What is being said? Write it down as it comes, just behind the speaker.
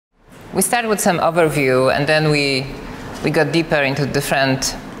we start with some overview, and then we got deeper into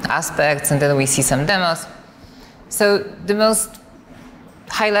different aspects, and then we see some demos. So the most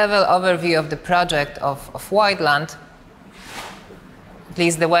high-level overview of the project of Wildland, at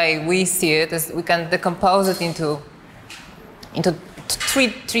least the way we see it, is we can decompose it into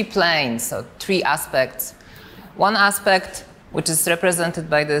three planes, so three aspects. One aspect, which is represented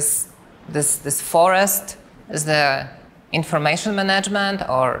by this forest, is the information management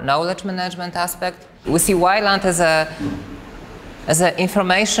or knowledge management aspect. We see Wildland as an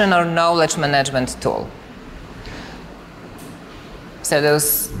information or knowledge management tool. So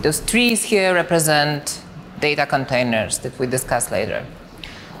those trees here represent data containers that we discuss later.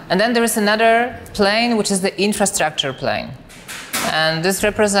 And then there is another plane, which is the infrastructure plane. And this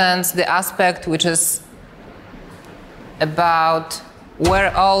represents the aspect which is about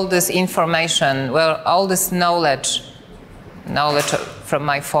where all this information, where all this knowledge from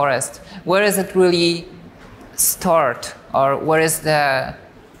my forest, where is it really stored, or where is the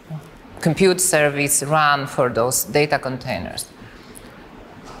compute service run for those data containers.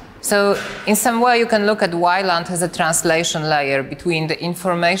 So in some way you can look at Wildland as a translation layer between the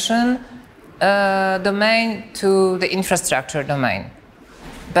information domain to the infrastructure domain.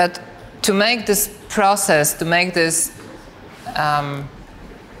 But to make this process, to make this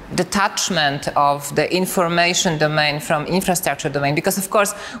detachment of the information domain from infrastructure domain, because of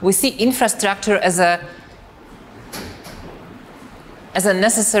course we see infrastructure as a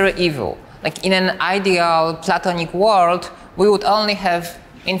necessary evil. Like in an ideal Platonic world, we would only have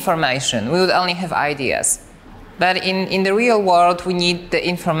information, we would only have ideas. But in the real world, we need the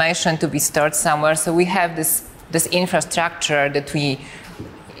information to be stored somewhere, so we have this infrastructure that we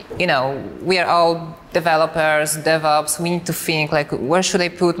are all developers, DevOps, we need to think like, where should I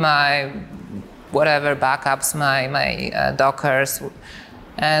put my whatever backups, my Dockers,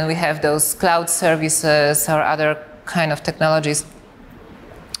 and we have those cloud services or other kind of technologies.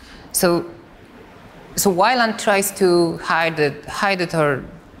 So Wildland tries to hide it or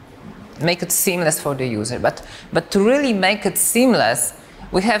make it seamless for the user. But to really make it seamless,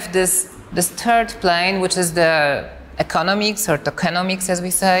 we have this third plane, which is the economics or tokenomics, as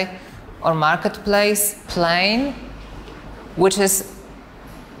we say, or marketplace plane, which is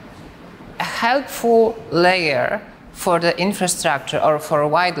a helpful layer for the infrastructure or for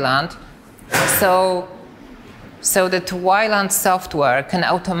Wildland, so that Wildland software can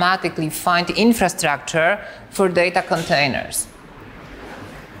automatically find infrastructure for data containers.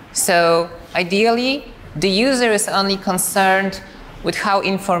 So ideally, the user is only concerned with how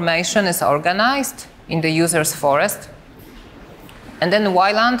information is organized in the user's forest, and then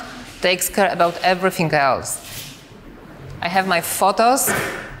Wildland takes care about everything else. I have my photos.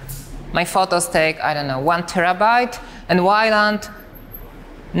 My photos take, I don't know, 1 terabyte, and Wildland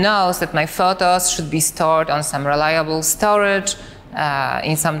knows that my photos should be stored on some reliable storage,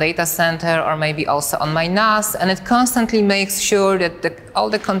 in some data center, or maybe also on my NAS, and it constantly makes sure that all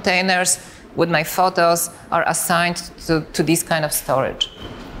the containers with my photos are assigned to this kind of storage.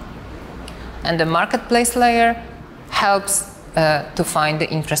 And the marketplace layer helps to find the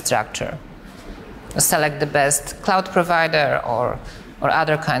infrastructure, select the best cloud provider or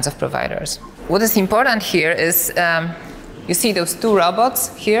other kinds of providers. What is important here is you see those 2 robots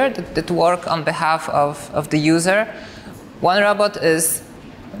here that work on behalf of the user. One robot is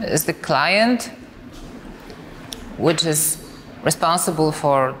the client, which is responsible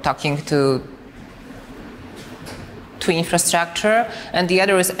for talking to infrastructure, and the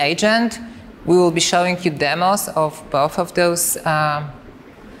other is agent. We will be showing you demos of both of those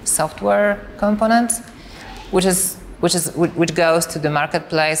software components, which goes to the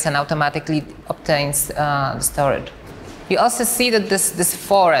marketplace and automatically obtains the storage. You also see that this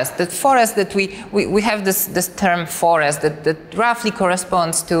forest, that we have this term forest that roughly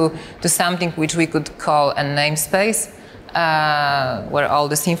corresponds to something which we could call a namespace, where all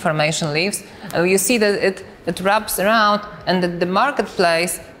this information lives. And you see that it wraps around, and that the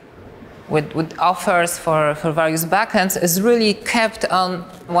marketplace with offers for various backends is really kept on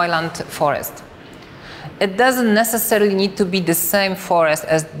Wildland forest. It doesn't necessarily need to be the same forest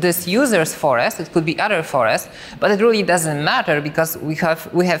as this user's forest. It could be other forest, but it really doesn't matter, because we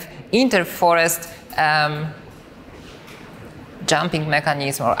have inter-forest jumping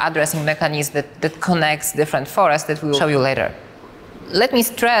mechanism or addressing mechanism that connects different forests that we will show you later. Let me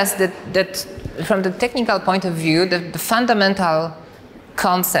stress that from the technical point of view, the fundamental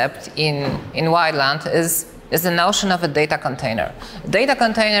concept in Wildland is the notion of a data container. A data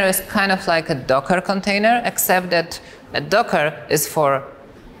container is kind of like a Docker container, except that a Docker is for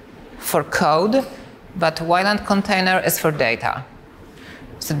code, but Wildland container is for data.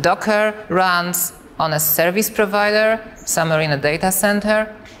 So Docker runs on a service provider, somewhere in a data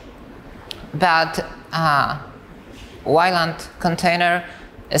center, but Wildland container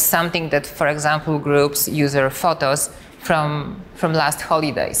is something that, for example, groups user photos from last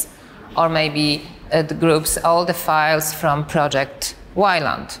holidays, or maybe it groups all the files from project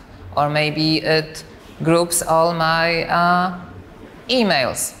Wildland, or maybe it groups all my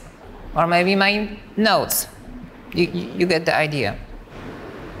emails, or maybe my notes. You get the idea.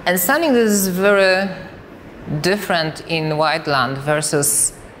 And something that is very different in Wildland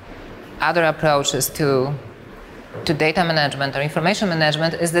versus other approaches to data management or information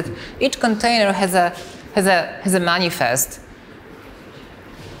management is that each container has a manifest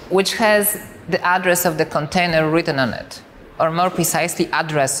which has the address of the container written on it, or more precisely,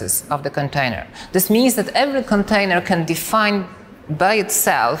 addresses of the container. This means that every container can define by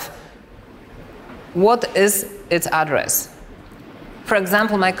itself what is its address. For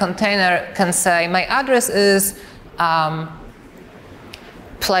example, my container can say my address is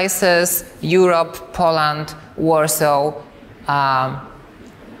places, Europe, Poland, Warsaw,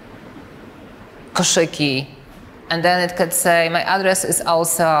 Koszyki, and then it could say my address is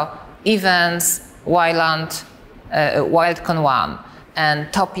also events, Wildland, WildCon1,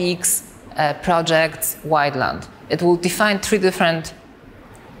 and topics, projects, Wildland. It will define 3 different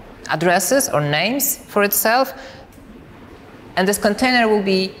addresses or names for itself, and this container will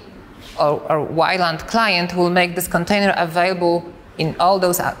be, or Wildland client will make this container available in all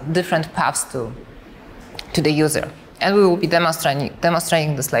those different paths to the user. And we will be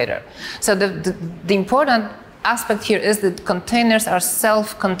demonstrating this later. So the important aspect here is that containers are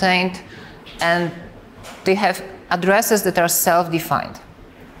self-contained and they have addresses that are self-defined.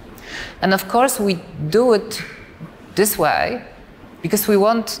 And of course, we do it this way because we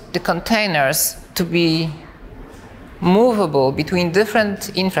want the containers to be movable between different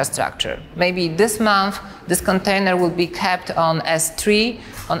infrastructure. Maybe this month, this container will be kept on S3,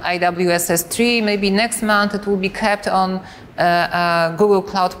 on AWS S3. Maybe next month, it will be kept on Google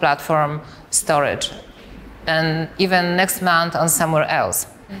Cloud Platform storage. And even next month on somewhere else.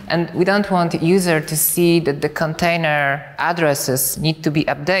 And we don't want the user to see that the container addresses need to be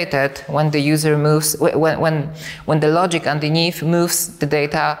updated when the user moves, when the logic underneath moves the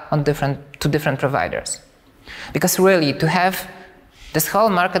data on to different providers. Because really, to have this whole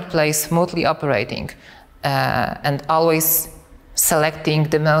marketplace smoothly operating and always selecting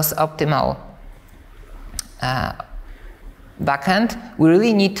the most optimal backend, we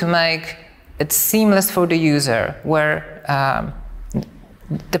really need to make it seamless for the user, where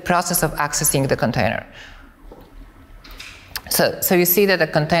the process of accessing the container. So you see that the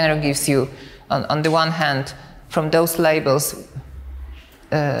container gives you, on the one hand, from those labels,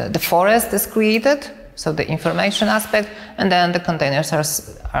 the forest is created, so the information aspect, and then the containers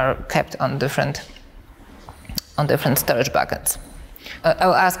are kept on different storage buckets.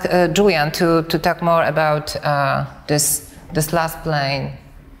 I'll ask Julian to talk more about this last plane,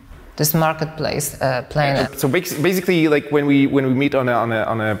 this marketplace plane. So basically, like when we meet on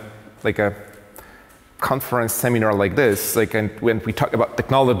a conference seminar like this, like, and when we talk about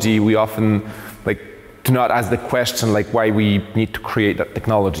technology, we often do not ask the question why we need to create that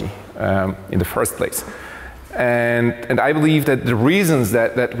technology in the first place. And I believe that the reasons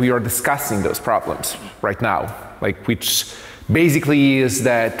that we are discussing those problems right now, which basically is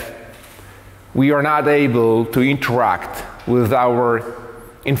that we are not able to interact with our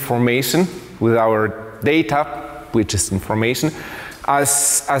information, with our data, which is information,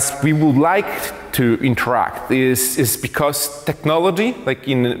 as we would like to interact, is because technology, a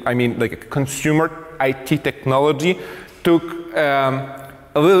consumer IT technology, took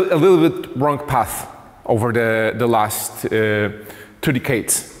a little bit wrong path over the last 2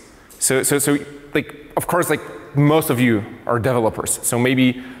 decades. So of course, most of you are developers, so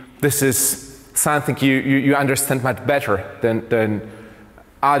maybe this is something you understand much better than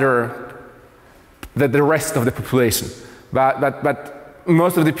the rest of the population. But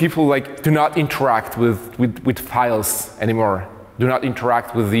most of the people do not interact with files anymore, do not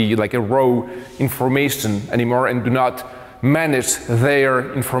interact with the raw information anymore, and do not manage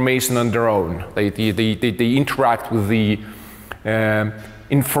their information on their own. They interact with the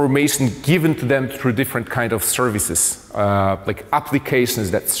information given to them through different kind of services, like applications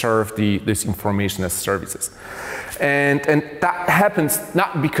that serve this information as services. And that happens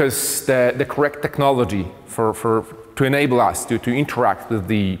not because the correct technology to enable us to interact with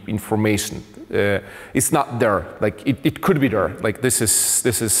the information is not there. It could be there. This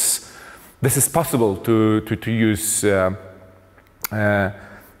is possible to use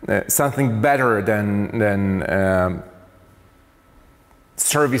something better than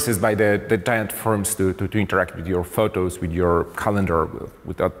services by the giant firms to interact with your photos, with your calendar,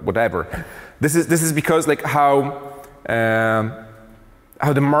 with whatever. This is because like how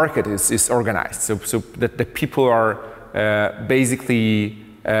the market is organized. So that the people are basically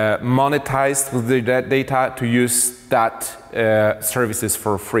monetized with the data to use that services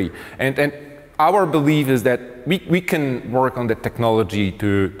for free. And our belief is that we can work on the technology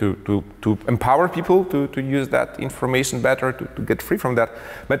to empower people to use that information better, to get free from that.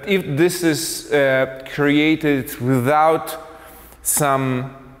 But if this is created without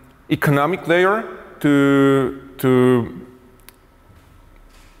some economic layer to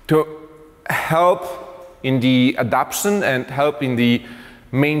help in the adoption and help in the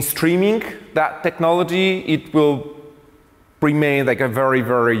mainstreaming that technology, it will remain like a very,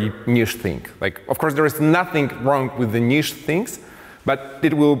 very niche thing. Like, of course, there is nothing wrong with the niche things, but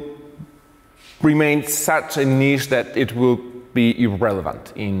it will remain such a niche that it will be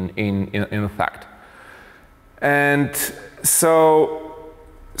irrelevant in fact. And so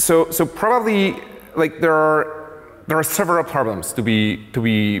probably like there are several problems to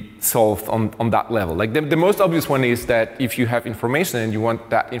be solved on that level. Like the most obvious one is that if you have information and you want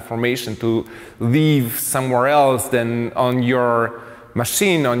that information to live somewhere else than on your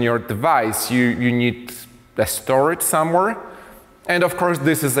machine, on your device, you need a storage somewhere. And of course,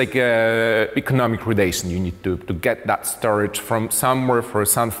 this is like a economic relation. You need to get that storage from somewhere for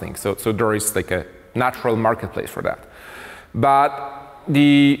something. So there is like a natural marketplace for that. But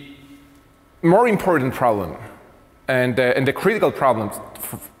the more important problem and the critical problems,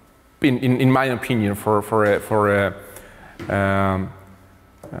 in my opinion, for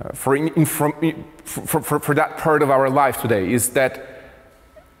that part of our life today is that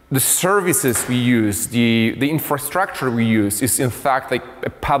the services we use, the infrastructure we use, is in fact like a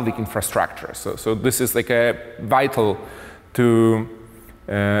public infrastructure. So this is like a vital to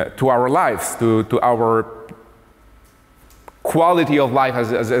our lives, to our quality of life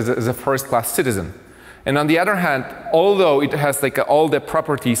as a first-class citizen. And on the other hand, although it has like all the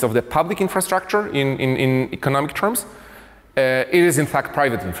properties of the public infrastructure in economic terms, it is in fact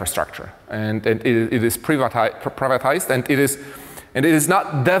private infrastructure, and it is privatized, and it is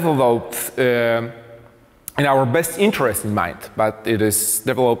not developed in our best interest in mind, but it is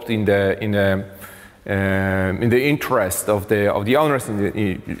developed in the interest of the owners of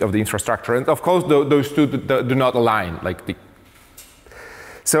the infrastructure, and of course those two do not align.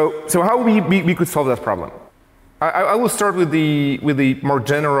 So how we could solve that problem? I will start with the more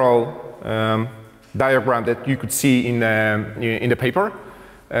general diagram that you could see in the paper,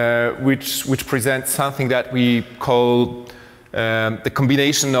 which presents something that we call the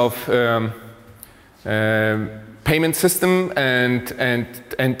combination of payment system and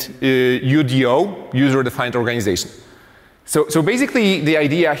UDO, user-defined organization. So basically, the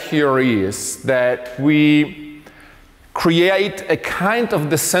idea here is that we create a kind of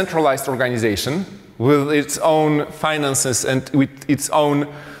decentralized organization with its own finances and with its own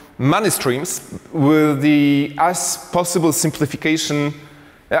money streams, with the as possible simplification,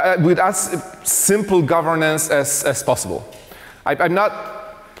 with as simple governance as possible. I'm not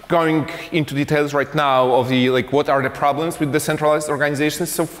going into details right now of what are the problems with decentralized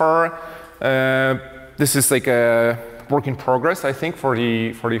organizations so far. This is like a work in progress, I think, for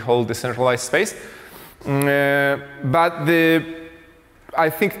the whole decentralized space. But I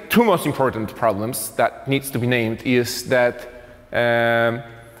think two most important problems that needs to be named is that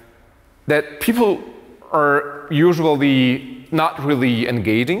that people are usually not really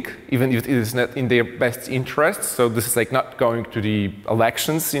engaging, even if it is not in their best interest. So this is like not going to the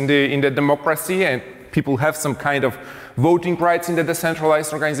elections in the democracy, and people have some kind of voting rights in the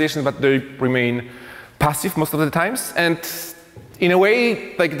decentralized organization, but they remain passive most of the times. And in a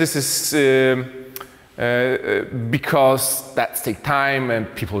way, like this is because that takes time and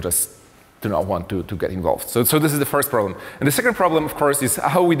people just do not want to get involved. So this is the first problem. And the second problem, of course, is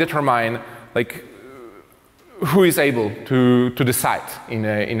how we determine like who is able to decide in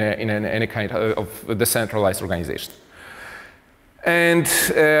any kind of a decentralized organization. And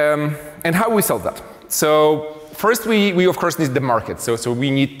how we solve that. So first we of course need the market. So we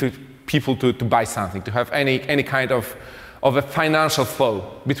need people to buy something, to have any kind of a financial flow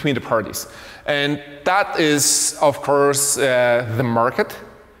between the parties. And that is, of course, the market.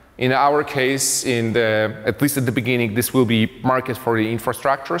 In our case, at least at the beginning, this will be market for the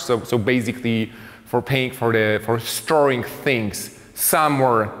infrastructure. So basically, for paying for storing things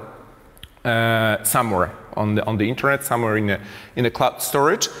somewhere on the internet, somewhere in the cloud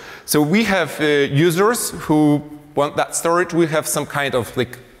storage. So we have users who want that storage. We have some kind of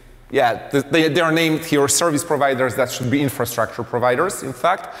like yeah, they are named here service providers. That should be infrastructure providers, in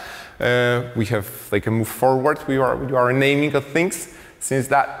fact. We have like a move forward. We are naming of things since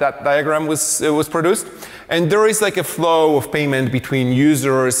that diagram was produced. And there is like a flow of payment between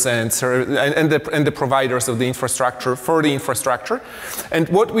users and the providers of the infrastructure for the infrastructure. And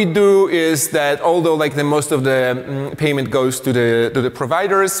what we do is that although like the most of the payment goes to the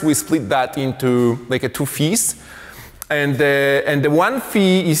providers, we split that into like two fees. And the one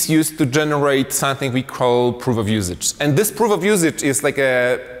fee is used to generate something we call proof of usage. And this proof of usage is like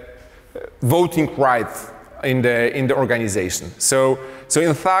a voting right in the organization. So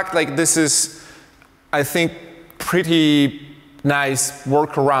in fact, like this is, I think, pretty nice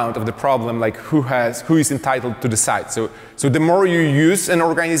workaround of the problem, like who is entitled to decide. So the more you use an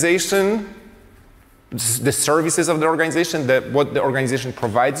organization, the services of the organization, what the organization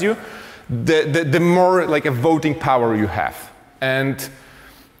provides you, the more like a voting power you have. And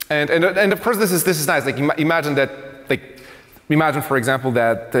of course this is nice. Like imagine that, like imagine for example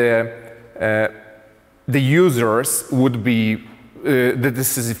that the users would be the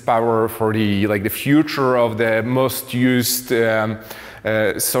decisive power for the future of the most used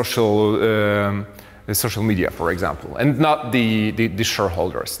social media, for example, and not the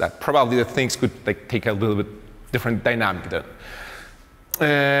shareholders. That probably the things could like take a little bit different dynamic then.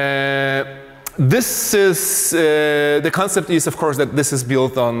 This is the concept is of course that this is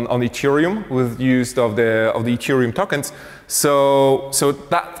built on Ethereum with use of the Ethereum tokens. So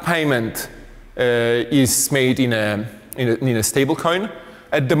that payment is made in a stable coin.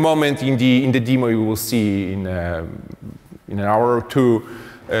 At the moment in the demo you will see in an hour or two,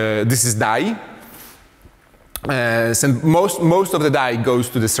 this is DAI. And most of the DAI goes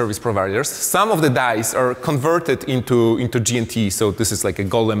to the service providers. Some of the DAIs are converted into GNT. So this is like a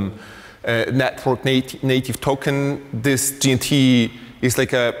Golem network native token. This GNT is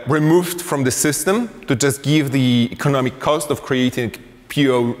like removed from the system to just give the economic cost of creating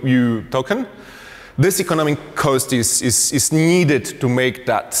POU token. This economic cost is needed to make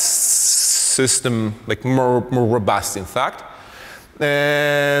that system like more robust, in fact.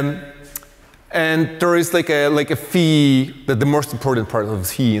 And there is like a fee, that the most important part of the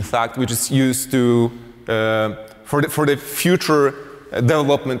fee, in fact, which is used to for the future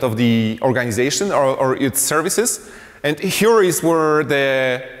development of the organization or its services. And here is where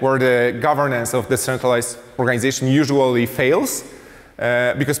the governance of the centralized organization usually fails.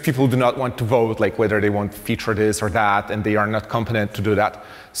 Because people do not want to vote, like whether they want to feature this or that, and they are not competent to do that.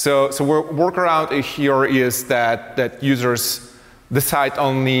 So workaround here is that users decide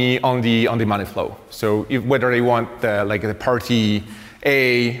only on the money flow. So whether they want like the party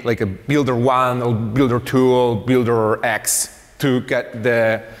A, like a builder 1 or builder 2 or builder X to get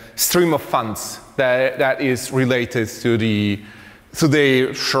the stream of funds that is related to the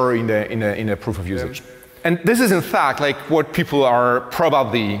share in a proof of usage. And this is in fact like what people are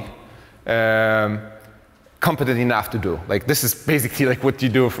probably competent enough to do. Like this is basically like what you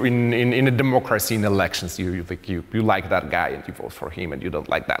do in a democracy in elections. You like that guy and you vote for him, and you don't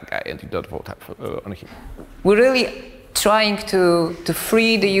like that guy and you don't vote on him. We're really trying to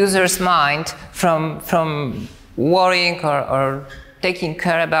free the user's mind from worrying or taking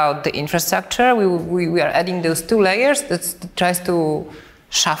care about the infrastructure. We are adding those two layers that tries to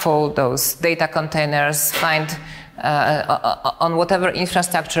shuffle those data containers, find on whatever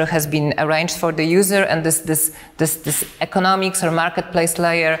infrastructure has been arranged for the user, and this economics or marketplace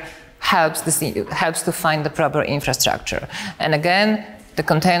layer helps to find the proper infrastructure. And again, the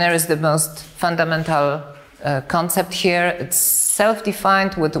container is the most fundamental concept here. It's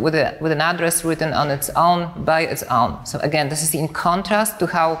self-defined with an address written on its own by its own. So again, this is in contrast to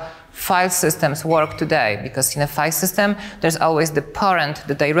how file systems work today, because in a file system, there's always the parent,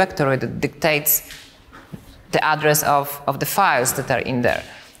 the directory that dictates the address of the files that are in there.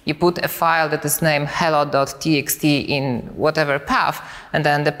 You put a file that is named hello.txt in whatever path, and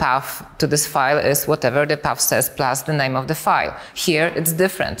then the path to this file is whatever the path says plus the name of the file. Here, it's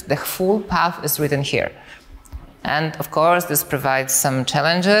different. The full path is written here. And of course, this provides some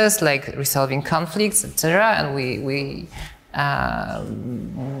challenges like resolving conflicts, etc. And we're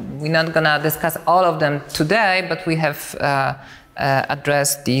not gonna discuss all of them today, but we have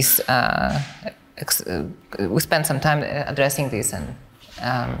addressed these. We spent some time addressing this, and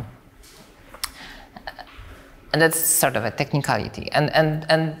that's sort of a technicality.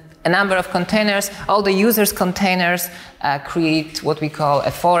 And a number of containers, all the users' containers create what we call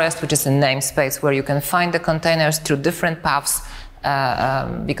a forest, which is a namespace where you can find the containers through different paths,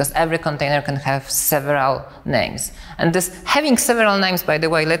 because every container can have several names. And this having several names, by the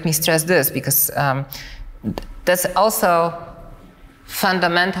way, let me stress this, because that's also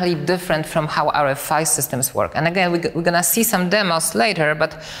fundamentally different from how our file systems work. And again, we're going to see some demos later,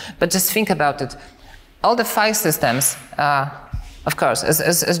 but just think about it. All the file systems, of course,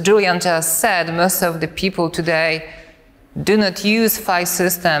 as Julian just said, most of the people today do not use file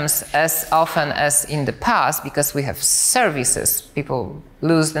systems as often as in the past because we have services. People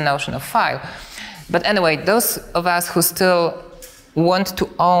lose the notion of file. But anyway, those of us who still want to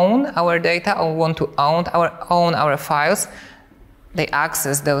own our data or want to own our files, they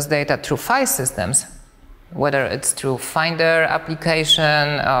access those data through file systems, whether it's through Finder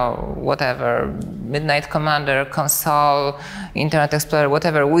application or whatever, Midnight Commander, Console, Internet Explorer,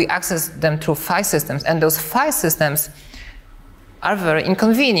 whatever. We access them through file systems, and those file systems are very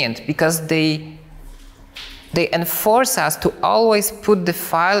inconvenient because they enforce us to always put the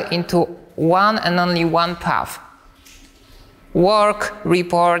file into one and only one path. Work,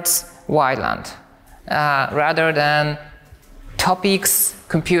 reports, Wildland, rather than topics,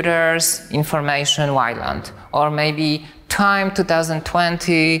 computers, information, Wildland, or maybe time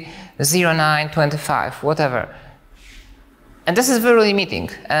 2020, 0925, whatever. And this is very limiting.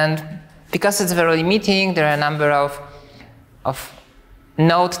 And because it's very limiting, there are a number of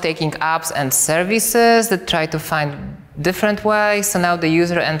note-taking apps and services that try to find different ways. So now the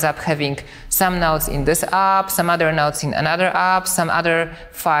user ends up having some notes in this app, some other notes in another app, some other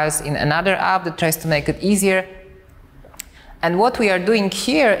files in another app that tries to make it easier. And what we are doing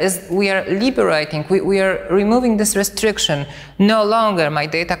here is we are liberating, we are removing this restriction. No longer my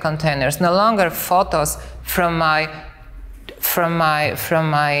data containers, no longer photos from my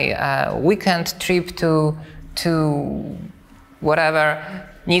weekend trip to whatever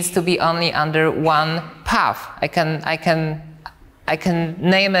needs to be only under one path. I can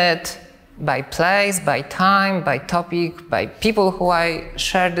name it by place, by time, by topic, by people who I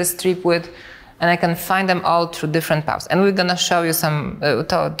share this trip with, and I can find them all through different paths. And we're going to show you some,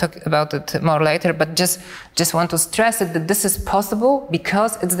 talk about it more later, but just want to stress it that this is possible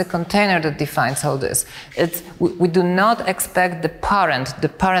because it's the container that defines all this. We do not expect the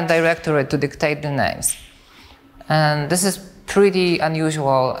parent directory to dictate the names. And this is pretty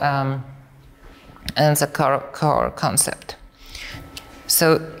unusual, and it's a core concept.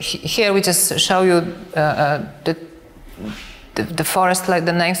 So here we just show you the forest, like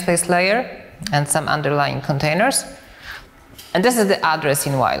the namespace layer, and some underlying containers. And this is the address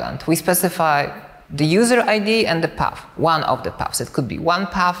in Wildland. We specify the user ID and the path, one of the paths. It could be one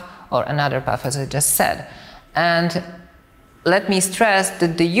path or another path, as I just said. And let me stress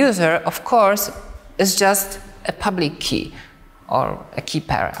that the user, of course, is just a public key, or a key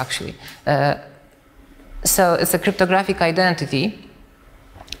pair, actually. So it's a cryptographic identity.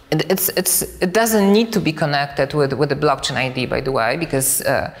 It doesn't need to be connected with a blockchain ID, by the way, because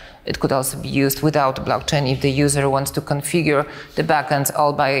it could also be used without a blockchain if the user wants to configure the backends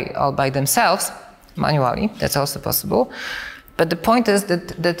all by themselves, manually. That's also possible. But the point is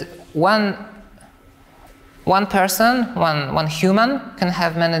that one person, one human, can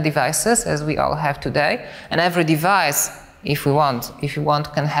have many devices, as we all have today, and every device, if you want,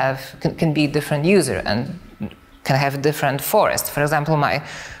 can be a different user and can have a different forest. For example, my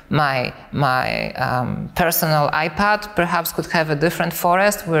personal iPad perhaps could have a different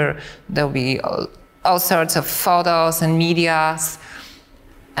forest where there will be all sorts of photos and medias,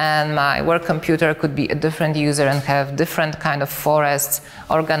 and my work computer could be a different user and have different kind of forests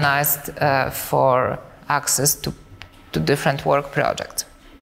organized for access to different work projects.